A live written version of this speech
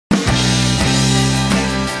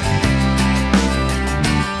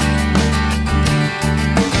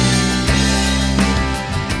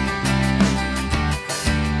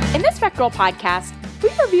VETGirl podcast, we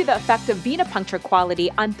review the effect of venipuncture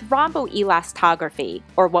quality on thromboelastography,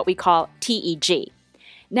 or what we call TEG.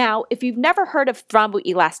 Now, if you've never heard of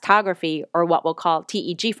thromboelastography, or what we'll call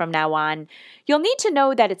TEG from now on, you'll need to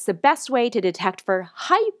know that it's the best way to detect for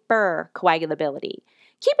hypercoagulability.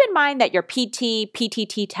 Keep in mind that your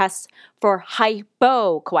PTT tests for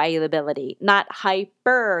hypocoagulability, not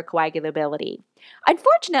hypercoagulability.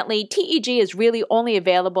 Unfortunately, TEG is really only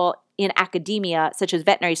available in academia, such as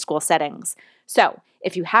veterinary school settings. So,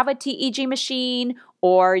 if you have a TEG machine,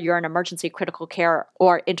 or you're an emergency critical care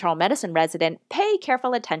or internal medicine resident, pay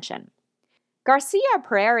careful attention. Garcia,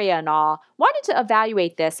 Pereira, and al. wanted to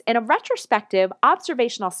evaluate this in a retrospective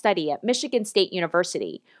observational study at Michigan State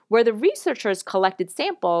University, where the researchers collected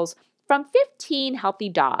samples from 15 healthy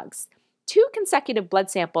dogs. 2 consecutive blood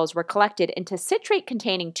samples were collected into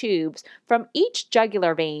citrate-containing tubes from each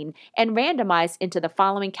jugular vein and randomized into the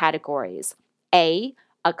following categories: A,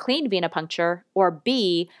 a clean venipuncture, or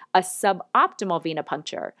B, a suboptimal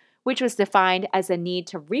venipuncture, which was defined as a need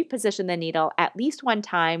to reposition the needle at least one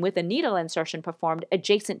time with a needle insertion performed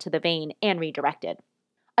adjacent to the vein and redirected.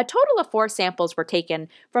 A total of 4 samples were taken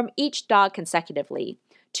from each dog consecutively,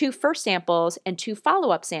 2 first samples and 2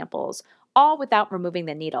 follow-up samples, all without removing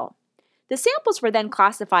the needle. The samples were then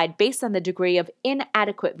classified based on the degree of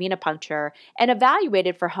inadequate venipuncture and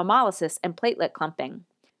evaluated for hemolysis and platelet clumping.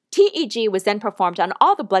 TEG was then performed on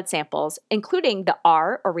all the blood samples, including the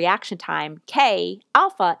R, or reaction time, K,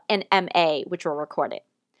 alpha, and MA, which were recorded.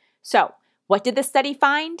 So, what did the study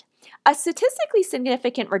find? A statistically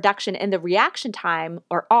significant reduction in the reaction time,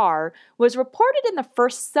 or R, was reported in the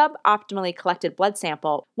first suboptimally collected blood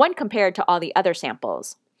sample when compared to all the other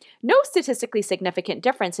samples. No statistically significant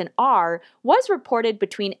difference in R was reported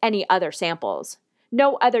between any other samples.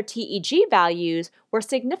 No other TEG values were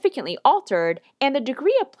significantly altered, and the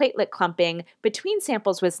degree of platelet clumping between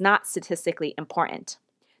samples was not statistically important.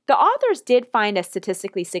 The authors did find a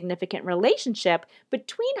statistically significant relationship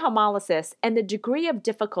between hemolysis and the degree of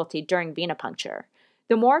difficulty during venipuncture.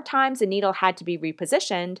 The more times a needle had to be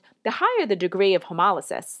repositioned, the higher the degree of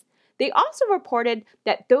hemolysis. They also reported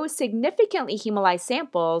that those significantly hemolyzed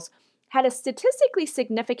samples had a statistically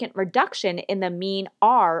significant reduction in the mean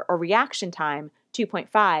R, or reaction time,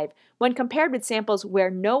 2.5, when compared with samples where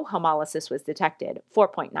no hemolysis was detected,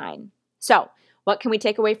 4.9. So, what can we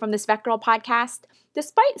take away from this VETGirl podcast?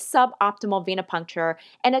 Despite suboptimal venipuncture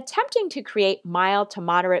and attempting to create mild to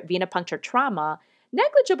moderate venipuncture trauma,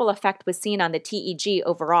 negligible effect was seen on the TEG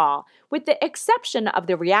overall, with the exception of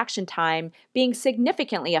the reaction time being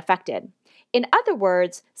significantly affected. In other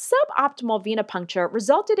words, suboptimal venipuncture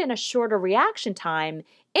resulted in a shorter reaction time,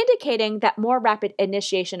 indicating that more rapid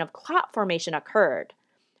initiation of clot formation occurred.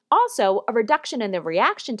 Also, a reduction in the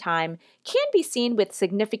reaction time can be seen with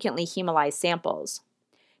significantly hemolyzed samples.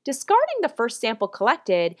 Discarding the first sample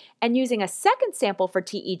collected and using a second sample for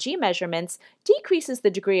TEG measurements decreases the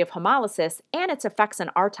degree of hemolysis and its effects on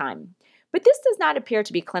R time. But this does not appear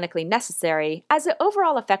to be clinically necessary, as the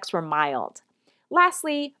overall effects were mild.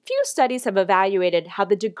 Lastly, few studies have evaluated how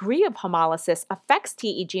the degree of hemolysis affects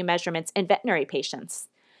TEG measurements in veterinary patients.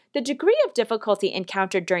 The degree of difficulty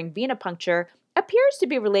encountered during venipuncture appears to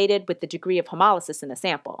be related with the degree of hemolysis in the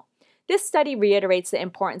sample. This study reiterates the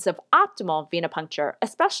importance of optimal venipuncture,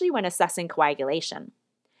 especially when assessing coagulation.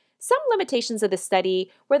 Some limitations of the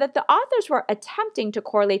study were that the authors were attempting to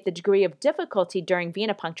correlate the degree of difficulty during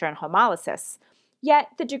venipuncture and hemolysis, yet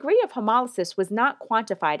the degree of hemolysis was not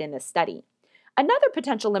quantified in this study. Another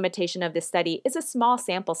potential limitation of this study is a small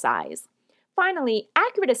sample size. Finally,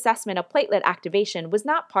 accurate assessment of platelet activation was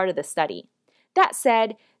not part of the study. That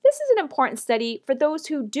said, this is an important study for those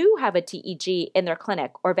who do have a TEG in their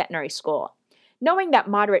clinic or veterinary school. Knowing that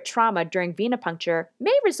moderate trauma during venipuncture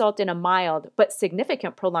may result in a mild but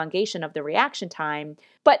significant prolongation of the reaction time,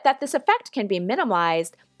 but that this effect can be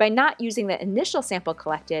minimized by not using the initial sample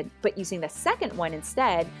collected, but using the second one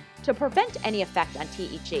instead to prevent any effect on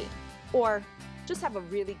TEG, or just have a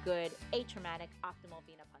really good atraumatic optimal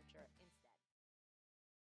venipuncture.